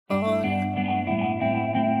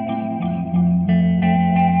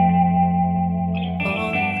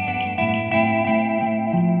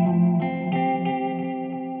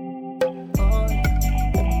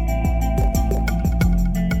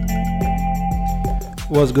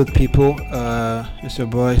What's good, people? It's your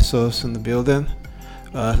boy Sauce in the building.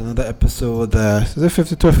 It's another episode. Is it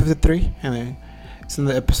 52 or 53? Anyway, it's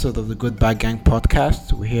another episode of the Good Bad Gang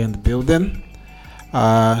podcast. We're here in the building.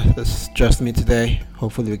 It's just me today.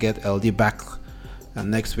 Hopefully, we get LD back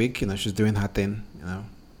next week. She's doing her thing.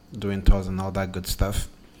 Doing tours and all that good stuff.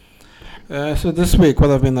 So this week, what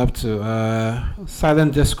I've been up to?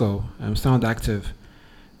 Silent Disco. Sound Active.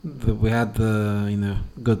 We had the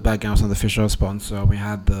Good Bad Gang was an official sponsor. We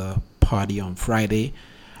had the party on Friday,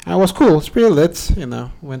 and it was cool. It's pretty lit.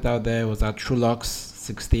 Went out there. It was at Trulux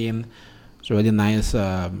 16. It's really nice.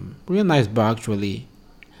 Really nice bar actually.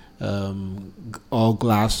 All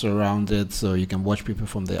glass surrounded, so you can watch people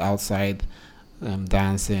from the outside,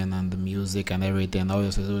 dancing and the music and everything.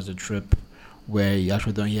 Obviously, it was a trip where you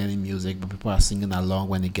actually don't hear any music, but people are singing along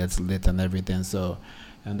when it gets lit and everything. So,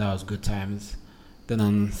 and that was good times. Then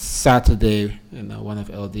on Saturday, one of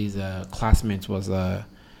LD's classmates was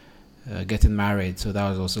getting married, so that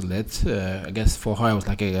was also lit. I guess for her it was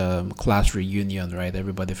like a class reunion, right?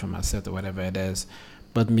 Everybody from her set or whatever it is.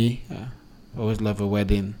 But me, always love a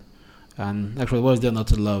wedding, and actually, what's there not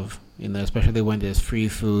to love? Especially when there's free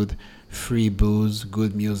food, free booze,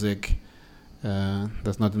 good music.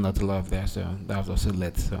 There's nothing not to love there. So that was also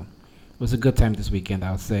lit. So it was a good time this weekend,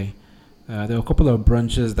 I would say. There were a couple of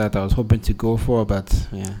brunches that I was hoping to go for, but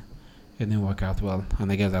yeah, it didn't work out well. And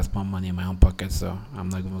I guess that's more money in my own pocket, so I'm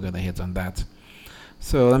not even going to hit on that.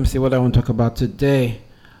 So let me see what I want to talk about today.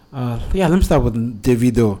 Let me start with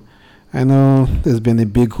Davido. I know there's been a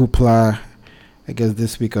big hoopla, I guess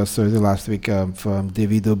this week or so, last week, from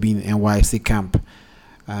Davido being NYC camp.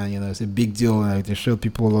 And, it's a big deal. Like, they showed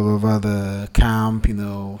people all over the camp,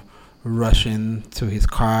 rushing to his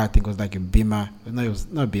car. I think it was like a Beamer. No, it was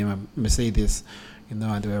not a Beamer, Mercedes. And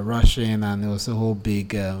they were rushing, and it was a whole big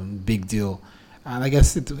deal. And I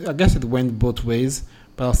guess it went both ways,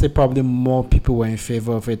 but I'll say probably more people were in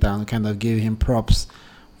favor of it and kind of gave him props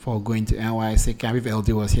for going to NYC camp. If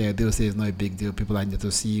LD was here, they would say it's not a big deal. People are there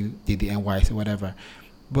to see the NYC, whatever.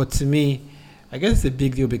 But to me, I guess it's a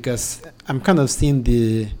big deal because I'm kind of seeing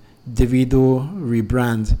the Davido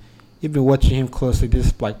rebrand. You've been watching him closely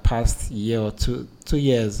this past year or 2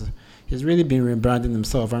 years. He's really been rebranding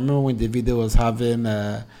himself. I remember when Davido was having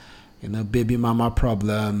baby mama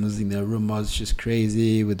problems, rumors she's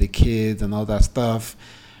crazy with the kids and all that stuff.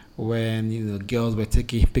 When girls were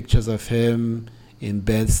taking pictures of him in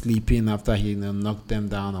bed sleeping after he knocked them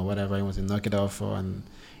down or whatever he wanted to knock it off for, and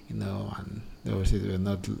obviously they were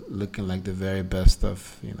not looking like the very best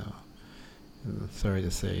of sorry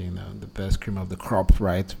to say, the best cream of the crop,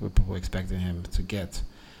 right? What people were expecting him to get.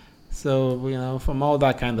 So, from all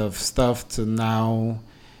that kind of stuff to now,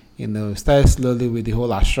 started slowly with the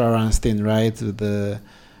whole assurance thing, right? With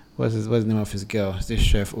what's the name of his girl? Is this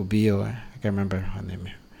Chef Obio? I can't remember her name.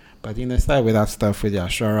 But, started with that stuff with the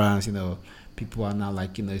assurance, people are now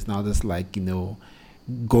like, it's now just like,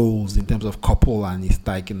 goals in terms of couple, and it's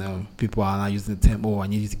like, people are now using the term, I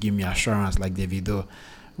need you to give me assurance like Davido.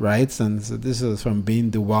 Right, and so this is from being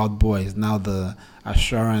the wild boy is now the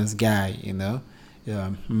assurance guy, So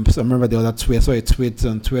I remember the other tweet. I saw a tweet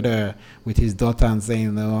on Twitter with his daughter and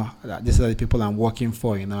saying, this are the people I'm working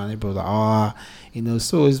for, and people are like,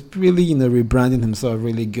 so it's really, rebranding himself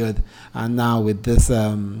really good. And now with this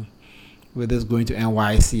going to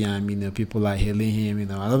NYC, and people are hailing him,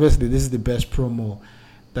 and obviously this is the best promo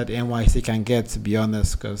that NYC can get, to be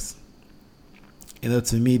honest, because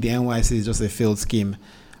to me the NYC is just a failed scheme.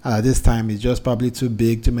 This time it's just probably too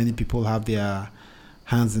big. Too many people have their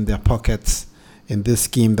hands in their pockets in this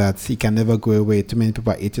scheme that he can never go away. Too many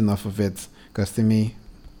people are eating off of it. Because to me,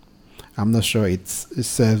 I'm not sure it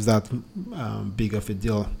serves that big of a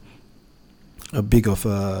deal, a big of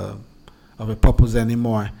a purpose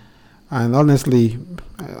anymore. And honestly,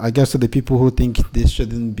 I guess to the people who think this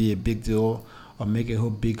shouldn't be a big deal or make a whole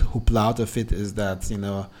big hoopla out of it, is that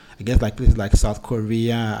I guess like places like South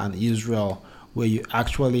Korea and Israel, where you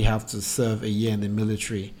actually have to serve a year in the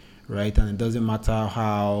military, right? And it doesn't matter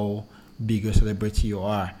how big a celebrity you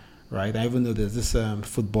are, right? I even know there's this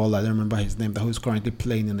footballer, I don't remember his name, who's currently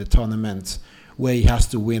playing in the tournament, where he has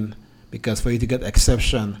to win, because for you to get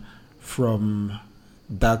exception from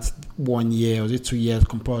that 1 year, or is it 2 years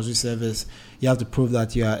compulsory service, you have to prove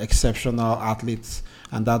that you are exceptional athletes,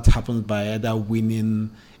 and that happens by either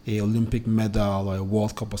winning a Olympic medal or a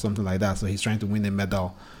World Cup or something like that. So he's trying to win a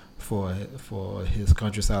medal for his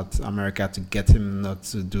country, South America, to get him not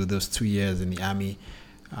to do those 2 years in the army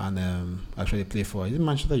and actually play for, is it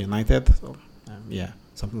Manchester United? So,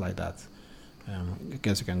 something like that. I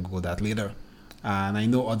guess you can Google that later. And I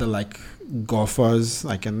know other like golfers,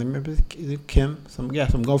 like and maybe is it Kim, some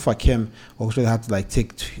golfer Kim actually had to like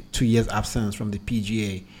take 2 years absence from the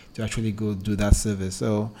PGA to actually go do that service.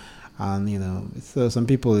 So, and so some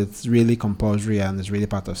people it's really compulsory and it's really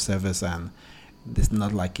part of service, and there's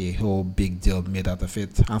not like a whole big deal made out of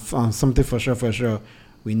it. And something for sure,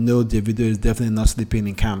 we know Davido is definitely not sleeping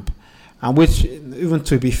in camp, and which, even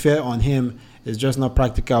to be fair on him, is just not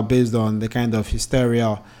practical based on the kind of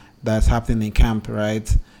hysteria that's happening in camp,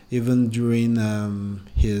 right? Even during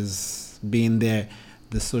his being there,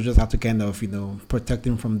 the soldiers have to kind of protect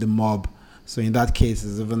him from the mob. So in that case,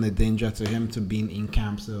 it's even a danger to him to being in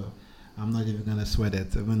camp. So I'm not even gonna sweat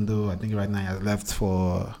it, even though I think right now he has left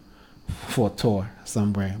for tour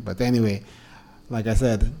somewhere. But anyway, like I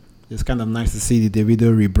said, it's kind of nice to see the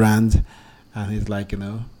Davido rebrand, and he's like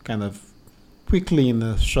kind of quickly in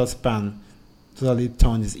a short span totally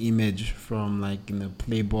turned his image from like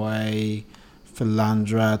playboy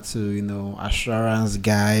philanderer to assurance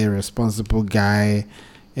guy, responsible guy,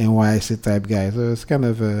 NYC type guy. So it's kind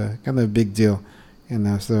of a big deal,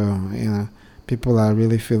 so people are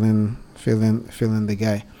really feeling the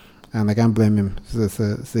guy, and I can't blame him. So it's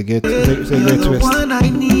a great twist.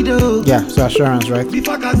 Yeah, so assurance, right?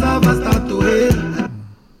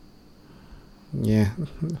 Yeah,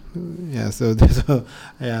 yeah. So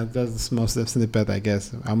yeah, that's the small snippet, I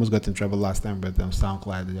guess. I almost got in trouble last time, but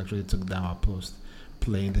SoundCloud, they actually took down our post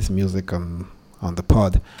playing this music on the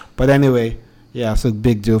pod. But anyway, yeah. So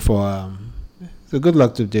big deal for so good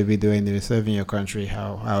luck to Davido anyway, serving your country.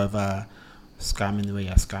 However, scamming the way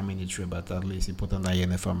you're scamming it through, but at least you put on that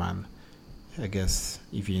uniform, and I guess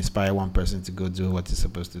if you inspire one person to go do what he's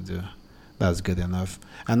supposed to do, that's good enough.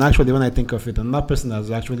 And actually, when I think of it, another person that's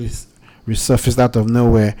actually resurfaced out of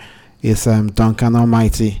nowhere is Duncan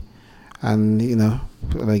Almighty, and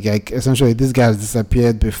like essentially this guy has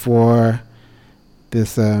disappeared before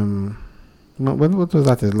this what was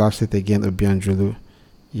that, his last hit again, Obianjulu.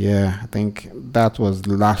 Yeah, I think that was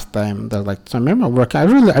the last time that, like, so I remember working. I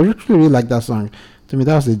really like that song. To me,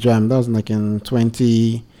 that was a jam. That was like in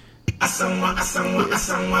 20. Yeah,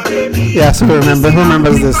 so who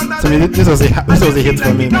remembers this? To me, this was a hit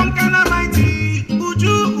for me, man.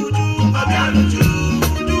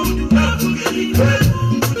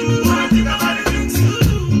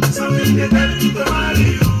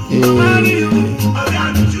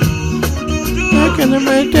 How can I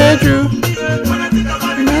make that you?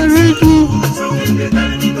 Marry you.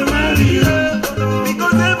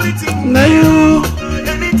 Now you.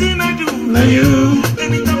 Now you.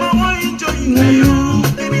 Now you.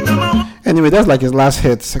 Anyway, that's like his last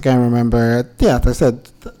hits. I can't remember. Yeah, as I said,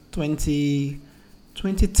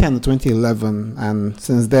 2010 or 2011, and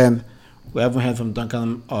since then we haven't heard from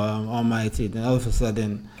Duncan Almighty. Then all of a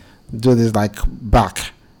sudden, do this like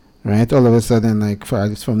back, right? All of a sudden, like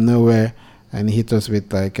from nowhere, and he hit us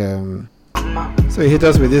with like so he hit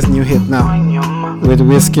us with this new hit now with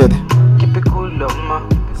Wizkid.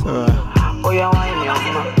 So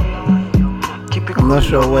I'm not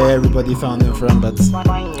sure where everybody found him from, but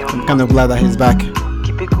I'm kind of glad that he's back.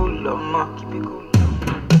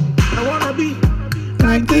 I wanna be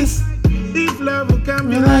Like this, if love can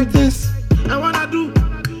be like this. I wanna do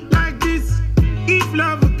like this if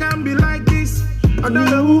love can be like this. I don't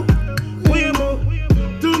know way more,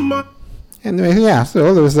 too much. Anyway, yeah, so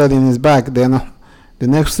all of a sudden he's back. Then the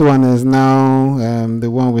next one is now the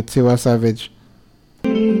one with Tiwa Savage.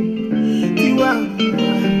 Yeah.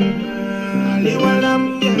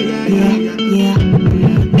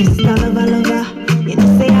 Mr. Lover, you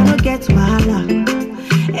know say I don't get wahala.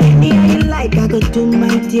 Any how you like, I go do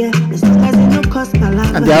my dear. As long as it no cost my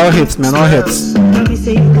life. And they're all hits, man, all hits. Let me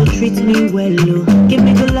say you go treat me well, oh. Give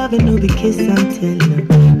me good love and no be kiss and tell, oh.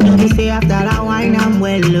 Let me say after that wine I'm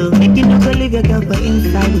well, oh. Make you no go leave your girl for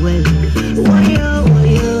inside well.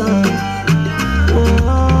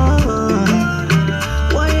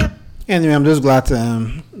 Anyway, I'm just glad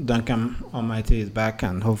Duncan Almighty is back,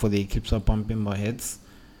 and hopefully he keeps on pumping more hits.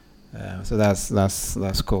 So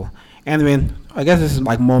that's cool. Anyway, I guess this is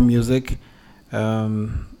like more music.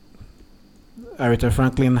 Aretha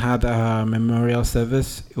Franklin had a memorial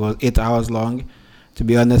service. It was 8 hours long. To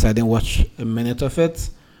be honest, I didn't watch a minute of it,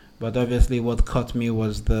 but obviously what caught me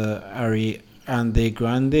was the Ariana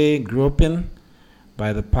Grande groping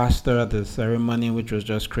by the pastor at the ceremony, which was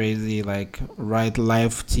just crazy. Like right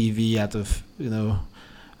live TV out of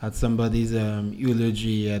at somebody's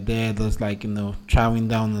eulogy, there was like chowing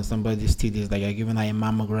down on somebody's titties, like you're giving her a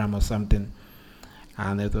mammogram or something,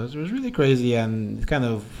 and it was really crazy. And kind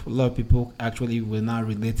of a lot of people actually were now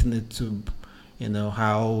relating it to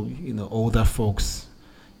how older folks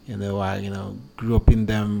are groping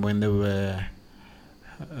them when they were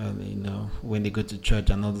when they go to church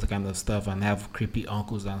and all this kind of stuff and have creepy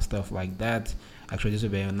uncles and stuff like that. Actually, this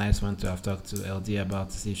would be a nice one to have talked to LD about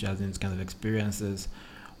to see if she has any kind of experiences.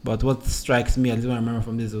 But what strikes me, at least what I remember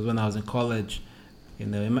from this, was when I was in college.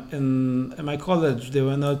 In my college, there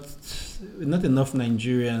were not enough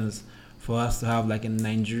Nigerians for us to have like a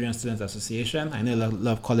Nigerian Student Association. I know a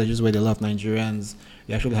lot of colleges where they love Nigerians.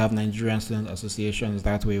 They actually have Nigerian Student Associations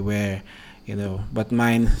that way where, but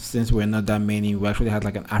mine, since we're not that many, we actually had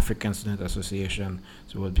like an African Student Association.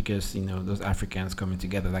 So it was because, those Africans coming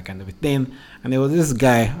together, that kind of a thing. And there was this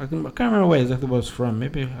guy, I can't remember where exactly was from.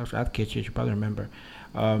 Maybe I was at KH, you probably remember.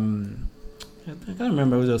 I can't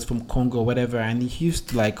remember whether it was from Congo or whatever, and he used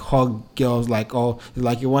to like hug girls like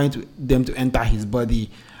he wanted them to enter his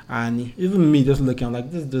body. And even me just looking, I'm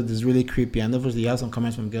like, this dude is really creepy. And obviously, he had some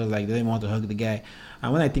comments from girls like they didn't want to hug the guy.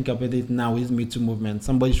 And when I think about it now, with Me Too movement,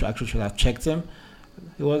 somebody should have checked him.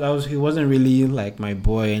 He wasn't really like my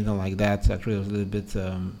boy or anything like that. Actually, he was a little bit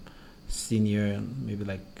senior, maybe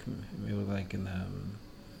like in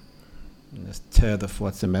the third or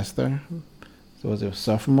fourth semester. So was it a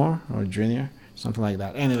sophomore or junior, something like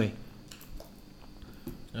that. Anyway,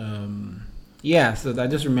 so I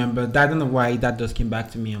just remember that. I don't know why that just came back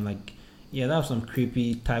to me. I'm like, yeah, that was some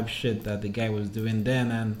creepy type shit that the guy was doing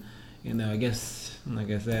then. And I guess, like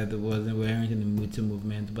I said, we weren't in the Me Too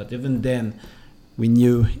movement, but even then, we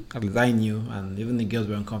knew, at least I knew, and even the girls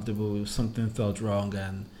were uncomfortable. Something felt wrong,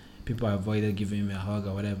 and people avoided giving him a hug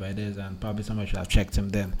or whatever it is, and probably somebody should have checked him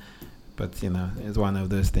then. But it's one of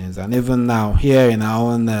those things. And even now, here in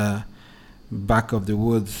our own back of the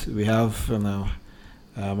woods, we have, I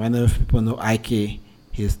know if people know Ike.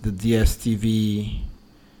 He's the DSTV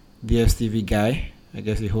guy. I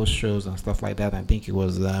guess he hosts shows and stuff like that. I think he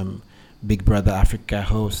was Big Brother Africa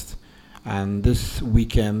host. And this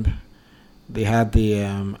weekend, they had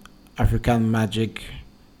the African Magic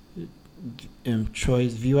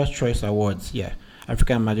Viewers Choice Awards. Yeah,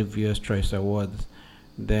 African Magic Viewers Choice Awards.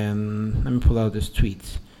 Then let me pull out this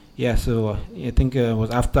tweet. Yeah, so I think it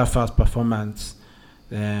was after first performance.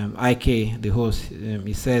 IK, the host,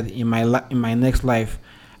 he said, "In my next life,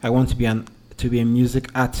 I want to be a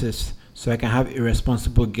music artist, so I can have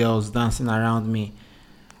irresponsible girls dancing around me."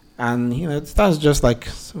 And that's just like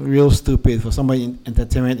real stupid for somebody in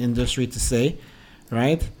entertainment industry to say,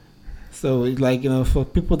 right? So it's like for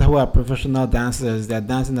people who are professional dancers, they're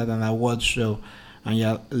dancing at an award show, and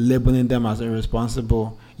you're labeling them as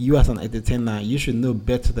irresponsible. You as an entertainer, you should know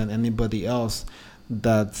better than anybody else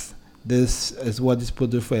that this is what these people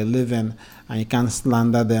do for a living, and you can't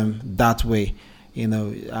slander them that way.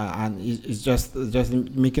 And it's just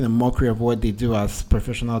making a mockery of what they do as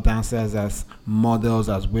professional dancers, as models,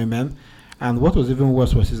 as women. And what was even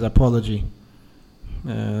worse was his apology.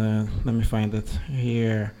 Let me find it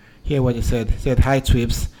here. Here what he said. He said, "Hi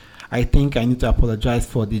Twips, I think I need to apologize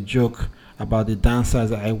for the joke about the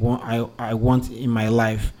dancers I want in my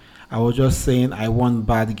life. I was just saying I want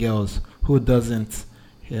bad girls. Who doesn't?"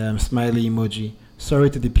 Smiley emoji. "Sorry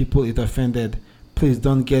to the people it offended. Please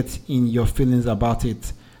don't get in your feelings about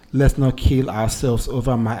it. Let's not kill ourselves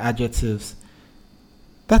over my adjectives."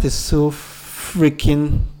 That is so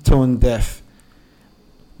freaking tone deaf.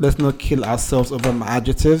 Let's not kill ourselves over my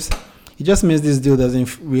adjectives. It just means this dude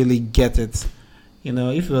doesn't really get it.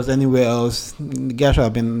 If it was anywhere else, the guy should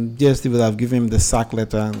have been, DST would have given him the sack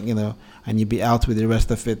letter, and he'd be out with the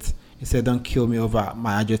rest of it. He said, "Don't kill me over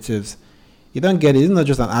my adjectives." You don't get it. It's not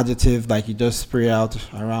just an adjective like you just spray out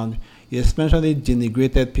around. You essentially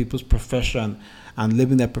denigrated people's profession and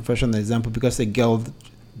living their professional example because a girl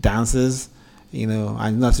dances,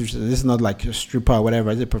 and this is not like a stripper or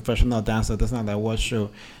whatever. It's a professional dancer. That's not like what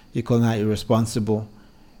show. You call her irresponsible.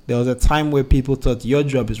 There was a time where people thought your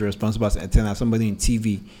job is responsible as somebody in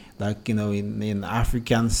TV, like in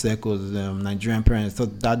African circles, Nigerian parents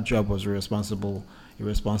thought that job was irresponsible,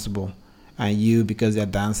 and you, because you're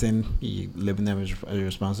dancing, you living them as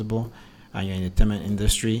irresponsible, and you're in the entertainment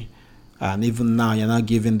industry, and even now you're not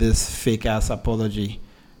giving this fake ass apology,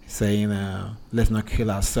 saying let's not kill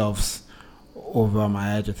ourselves over my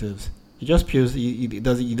adjectives. It just feels you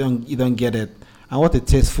don't get it. And what a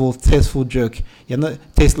tasteful joke. You're not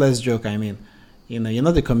tasteless joke. I mean, you're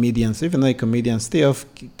not a comedian. So if you're not a comedian, stay off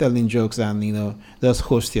telling jokes and just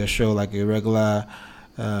host your show like a regular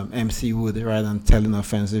MC would, rather than telling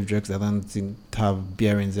offensive jokes that don't have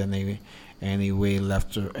bearings any way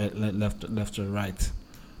left or right.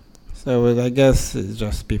 So I guess it's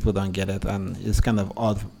just people don't get it, and it's kind of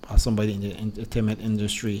odd for somebody in the entertainment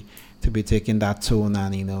industry to be taking that tone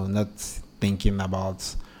and not thinking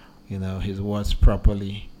about his words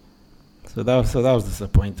properly. So that was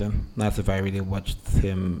disappointing. Not if I really watched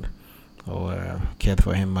him or cared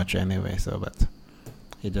for him much anyway. So, but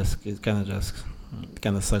it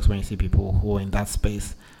kind of sucks when you see people who are in that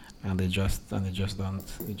space and they just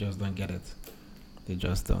don't get it. They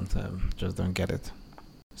just don't get it.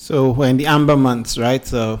 So we're in the amber months, right?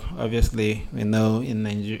 So obviously we know in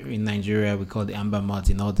Nigeria we call the amber months.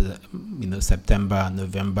 September,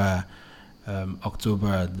 November,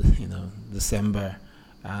 October, December,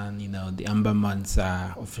 and the amber months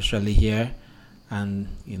are officially here, and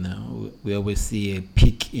we always see a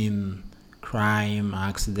peak in crime,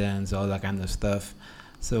 accidents, all that kind of stuff.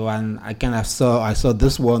 So and I saw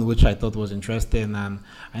this one which I thought was interesting, and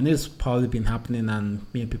I know it's probably been happening, and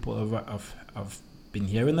many people have been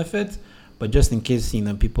hearing of it, but just in case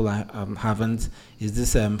people haven't, is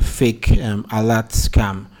this fake alert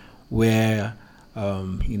scam where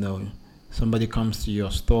somebody comes to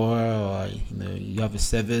your store, or you have a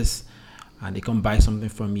service and they come buy something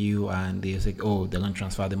from you, and they say, oh, they're going to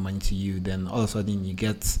transfer the money to you. Then all of a sudden you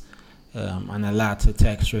get an alert, a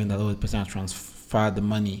text showing that the person has transferred the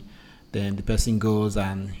money. Then the person goes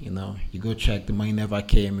and you go check, the money never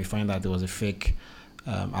came. You find out there was a fake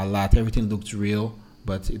alert. Everything looked real,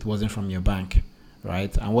 but it wasn't from your bank,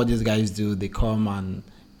 right? And what these guys do, they come, and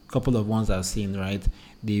a couple of ones I've seen, right?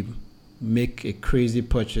 They make a crazy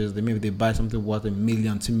purchase. They buy something worth $1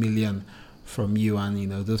 million, $2 million from you,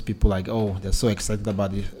 and those people they're so excited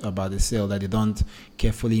about the sale that they don't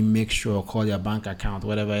carefully make sure, or call their bank account,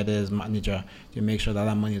 whatever it is, manager, to make sure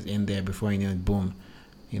that money is in there before boom,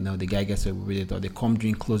 the guy gets away with it. Or they come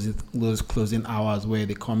during closing hours where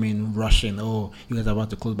they come in rushing. Oh, you guys are about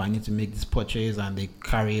to close, but I need to make this purchase, and they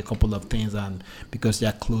carry a couple of things, and because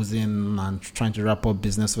they're closing and trying to wrap up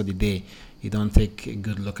business for the day, you don't take a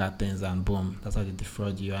good look at things, and boom, that's how they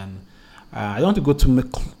defraud you. And I don't want to go too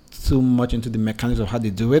much into the mechanics of how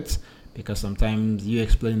they do it, because sometimes you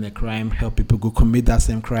explain the crime help people go commit that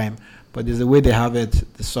same crime. But there's a way they have it,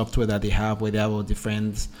 the software that they have, where they have all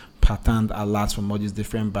different patterned alerts from all these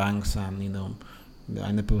different banks. And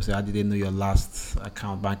I know people say, how did they know your last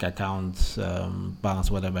bank account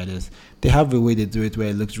balance, whatever it is? They have a way they do it where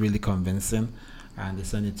it looks really convincing, and they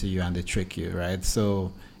send it to you and they trick you, right?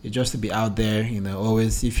 So it's just to be out there,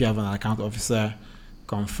 always, if you have an account officer,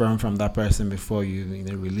 confirm from that person before you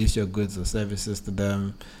release your goods or services to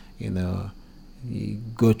them. You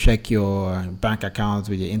go check your bank account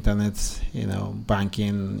with your internet,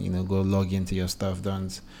 banking, go log into your stuff.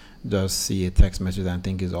 Don't just see a text message and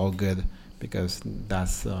think it's all good, because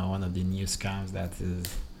that's one of the new scams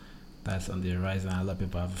that's on the horizon. A lot of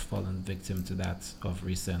people have fallen victim to that of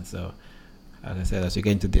recent. So as I said, as we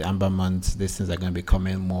get into the amber months, these things are going to be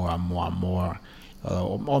coming more and more and more.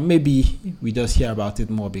 Or maybe we just hear about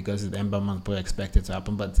it more because it's the Ember month, but expect it to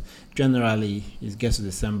happen. But generally, it gets to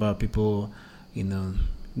December, people,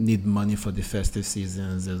 need money for the festive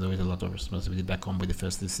seasons. There's always a lot of responsibility that come with the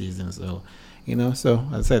festive season. So, so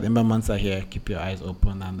as I said, Ember months are here. Keep your eyes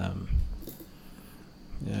open, and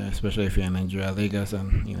especially if you're in Nigeria, Lagos,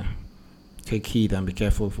 and take heed and be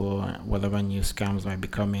careful for whatever new scams might be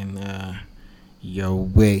coming your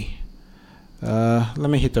way. Let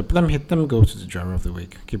me go to the genre of the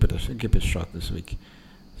week. Keep it short this week.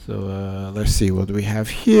 So let's see what we have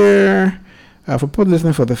here. For people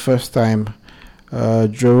listening for the first time,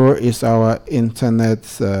 Joro is our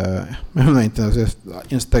Instagram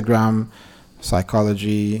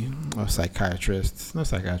psychology or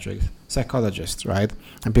psychologist, right?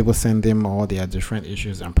 And people send him all their different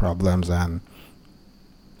issues and problems, and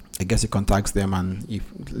I guess he contacts them and he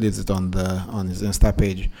leaves it on his Insta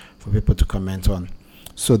page for people to comment on.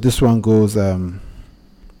 So this one goes,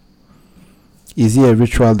 is he a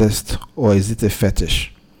ritualist or is it a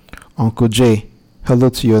fetish? Uncle J, hello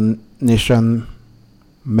to your nation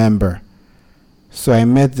member. So I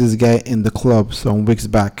met this guy in the club some weeks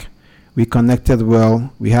back. We connected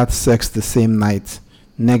well. We had sex the same night.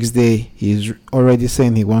 Next day, he's already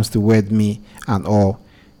saying he wants to wed me and all.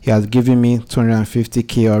 He has given me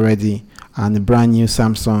 250k already and a brand new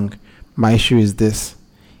Samsung. My issue is this.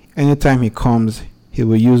 Anytime he comes, he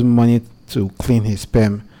will use money to clean his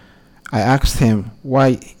sperm. I asked him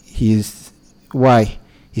why. He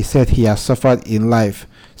said he has suffered in life,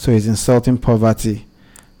 so he's insulting poverty.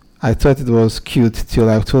 I thought it was cute till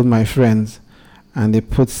I told my friends, and they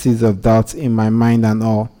put seeds of doubt in my mind and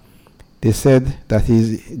all. They said that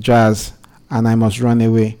he's jazz and I must run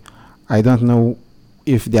away. I don't know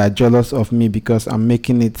if they are jealous of me because I'm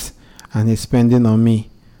making it and he's spending on me.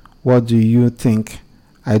 What do you think?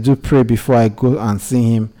 I do pray before I go and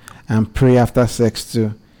see him, and pray after sex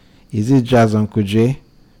too. Is it jazz, Uncle J?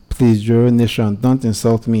 Please, Joro Nation, don't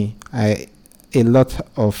insult me. A lot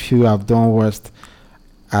of you have done worse.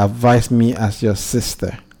 Advise me as your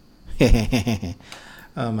sister.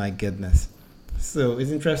 Oh my goodness. So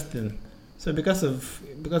it's interesting. So because of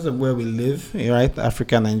where we live, right,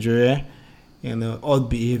 Africa, Nigeria, odd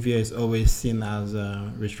behavior is always seen as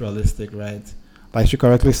ritualistic, right? Like you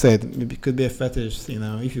correctly said, it could be a fetish.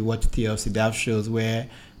 If you watch TLC, they have shows where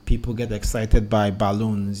people get excited by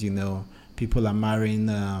balloons. People are marrying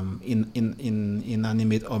in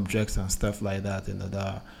inanimate objects and stuff like that. There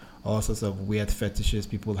are all sorts of weird fetishes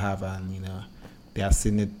people have, and they're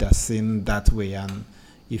seen that way. And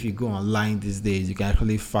if you go online these days, you can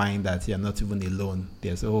actually find that you're not even alone.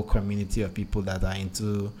 There's a whole community of people that are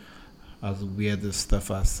into as weird as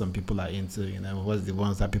stuff as some people are into. What's the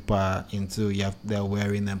ones that people are into? They're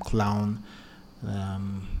wearing clown,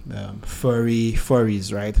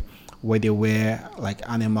 furries, right? Where they wear like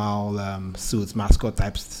animal suits, mascot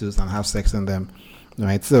type suits, and have sex in them,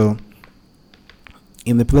 right? So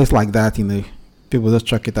in a place like that, people just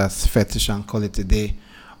chuck it as fetish and call it a day.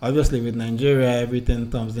 Obviously, with Nigeria, everything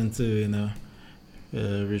comes into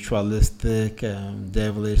ritualistic,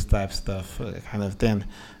 devilish type stuff, kind of thing.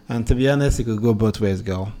 And to be honest, it could go both ways,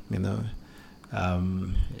 girl.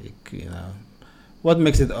 What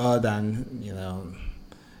makes it odd, and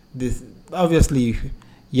this obviously,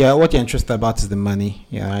 yeah, what you're interested about is the money.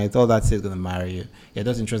 Right? All that is gonna marry you. You're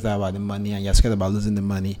just interested about the money, and you're scared about losing the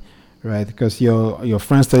money, right? Because your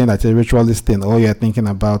friends telling that you're a ritualist thing, all you're thinking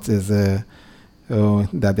about is that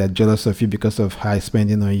they're jealous of you because of high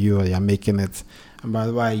spending on you, or you're making it. And by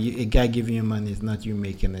the way, a guy giving you money is not you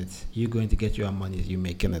making it. You're going to get your money is you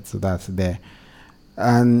making it. So that's there.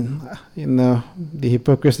 And, the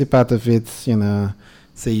hypocrisy part of it,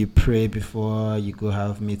 say you pray before you go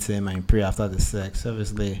have meeting and you pray after the sex.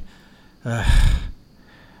 Obviously, I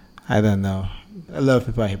don't know. A lot of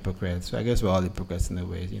people are hypocrites. So I guess we're all hypocrites in a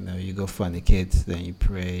way. You go fornicate, then you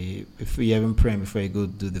pray. If you haven't prayed before you go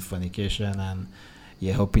do the fornication, and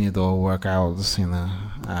you're hoping it all work out,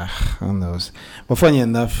 who knows. But funny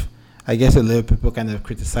enough, I guess a lot of people kind of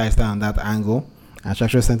criticized her on that angle. And she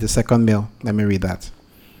actually sent a second mail. Let me read that.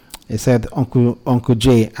 It said, Uncle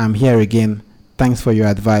J, I'm here again. Thanks for your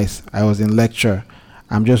advice. I was in lecture.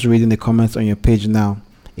 I'm just reading the comments on your page now.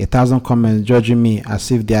 1,000 comments judging me as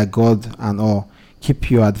if they are God and all. Keep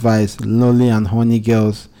your advice, lowly and horny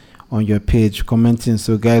girls on your page commenting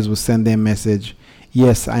so guys will send their message.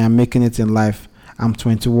 Yes, I am making it in life. I'm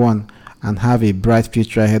 21 and have a bright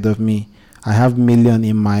future ahead of me. I have million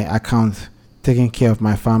in my account, taking care of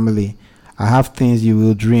my family. I have things you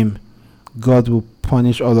will dream. God will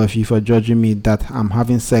punish all of you for judging me that I'm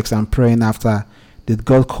having sex and praying after. Did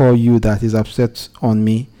God call you that is upset on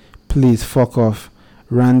me? Please fuck off.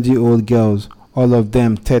 Randy old girls, all of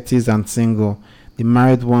them 30s and single. The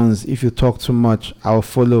married ones, if you talk too much, I'll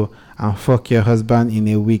follow and fuck your husband in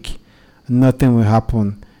a week. Nothing will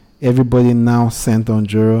happen. Everybody now sent on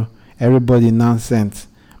Joro. Everybody now sent.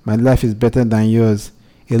 My life is better than yours.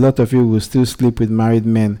 A lot of you will still sleep with married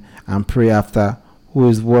men and pray after. Who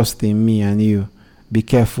is worse than me and you? Be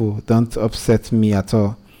careful. Don't upset me at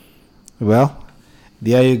all. Well,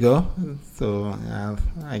 there you go. So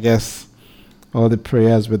I guess all the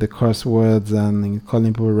prayers with the curse words and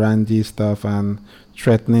calling people Randy stuff and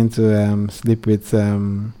threatening to sleep with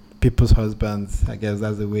people's husbands. I guess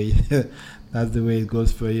that's the way that's the way it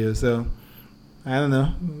goes for you. So I don't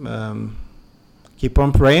know. Keep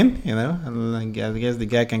on praying, and I guess the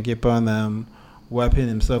guy can keep on wiping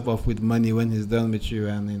himself off with money when he's done with you,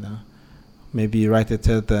 and maybe write a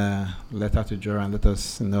third letter to Joro and let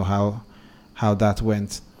us know how that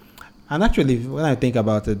went. And actually, when I think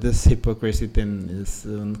about it, this hypocrisy thing is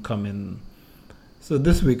coming. So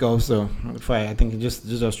this week also, I think it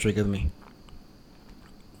just triggered me.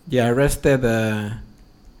 They arrested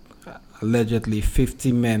allegedly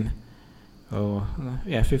 50 men,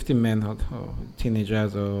 50 men or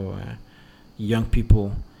teenagers or young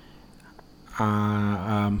people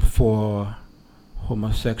for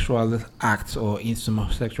homosexual acts or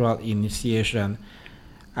homosexual initiation,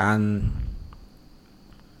 and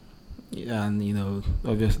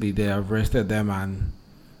obviously they arrested them, and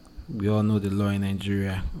we all know the law in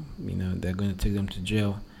Nigeria. They're going to take them to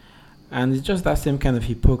jail, and it's just that same kind of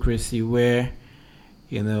hypocrisy where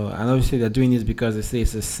and obviously they're doing this because they say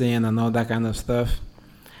it's a sin and all that kind of stuff,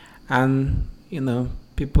 and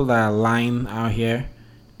people are lying out here,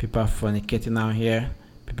 people are fornicating out here,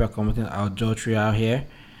 people are committing adultery out here,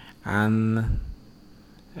 and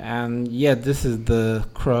yet this is the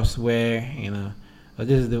cross where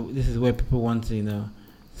this is where people want to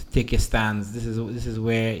take a stance. This is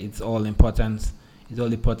where it's all important. It's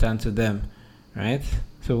all important to them, right?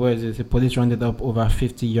 So where is it? The police rounded up over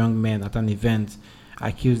 50 young men at an event,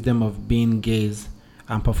 accused them of being gays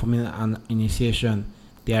and performing an initiation.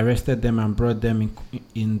 they arrested them and brought them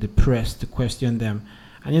in the press to question them.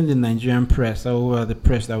 And in the Nigerian press, or the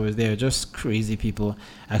press that was there, just crazy people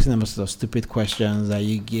asking them sort of stupid questions, are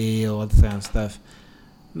you gay, or all this kind of stuff.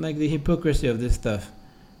 Like the hypocrisy of this stuff.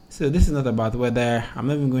 So this is not about whether, I'm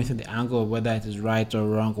not even going to the angle of whether it is right or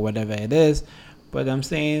wrong or whatever it is, but I'm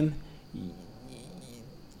saying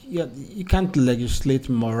you can't legislate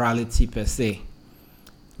morality per se.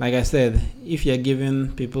 Like I said, if you're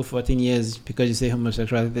giving people 14 years because you say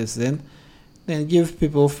homosexuality is sin, then give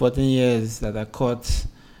people 14 years that are caught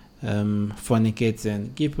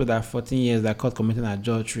fornicating. Give people that 14 years that are caught committing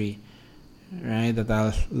adultery, right? That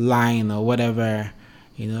are lying or whatever.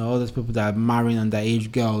 All those people that are marrying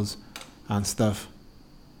underage girls and stuff.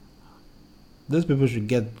 Those people should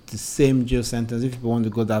get the same jail sentence if you want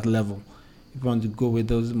to go that level. If you want to go with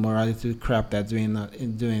those morality crap they're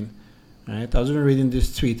doing. Right? I was even reading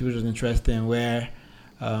this tweet, which was interesting, where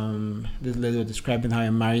this lady was describing how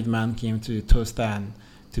a married man came to the toaster and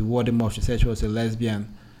to ward him off. She said she was a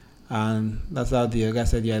lesbian. And that's how the guy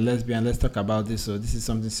said, "You're a lesbian, let's talk about this. So this is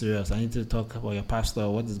something serious. I need to talk about your pastor,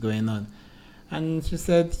 what is going on." And she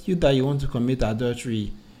said, you want to commit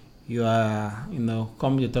adultery, you are,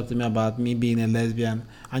 coming to talk to me about me being a lesbian.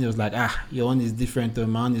 And he was like, your own is different, or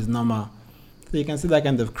my own is normal. So you can see that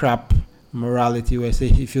kind of crap morality where say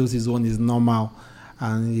he feels his own is normal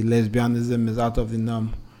and the lesbianism is out of the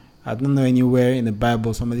norm. I don't know anywhere in the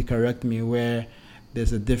Bible, somebody correct me, where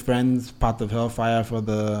there's a different part of hellfire for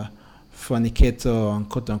the fornicator, and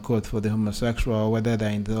quote unquote, for the homosexual, whether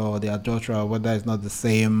they're in the adulterer, or whether it's not the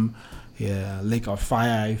same lake of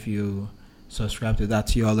fire if you subscribe to that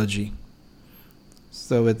theology.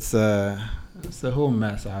 So it's a whole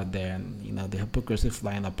mess out there, and the hypocrisy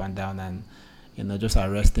flying up and down, and just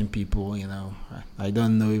arresting people. I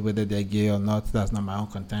don't know whether they're gay or not. That's not my own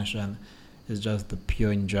contention. It's just the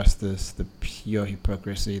pure injustice, the pure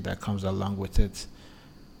hypocrisy that comes along with it.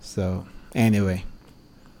 So anyway,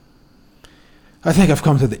 I think I've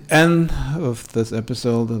come to the end of this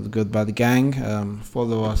episode of the Good Bad Gang.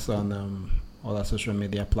 Follow us on all our social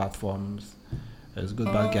media platforms. There's Good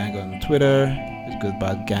Bad Gang on Twitter. There's Good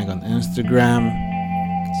Bad Gang on Instagram,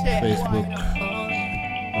 Facebook.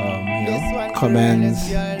 Comments.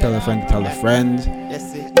 Tell a friend, tell a friend.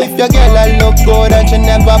 If your girl a look good and she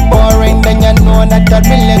never boring, then you know that a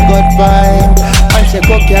really good vibe. And she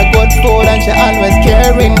cook your good food and she always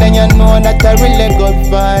caring, then you know that a really good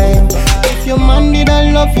vibe. If your man did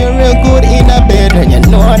a love you real good in a bed, then you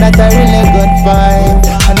know that a really good vibe.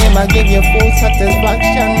 And him a give you full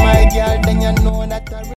satisfaction, my girl, then you know that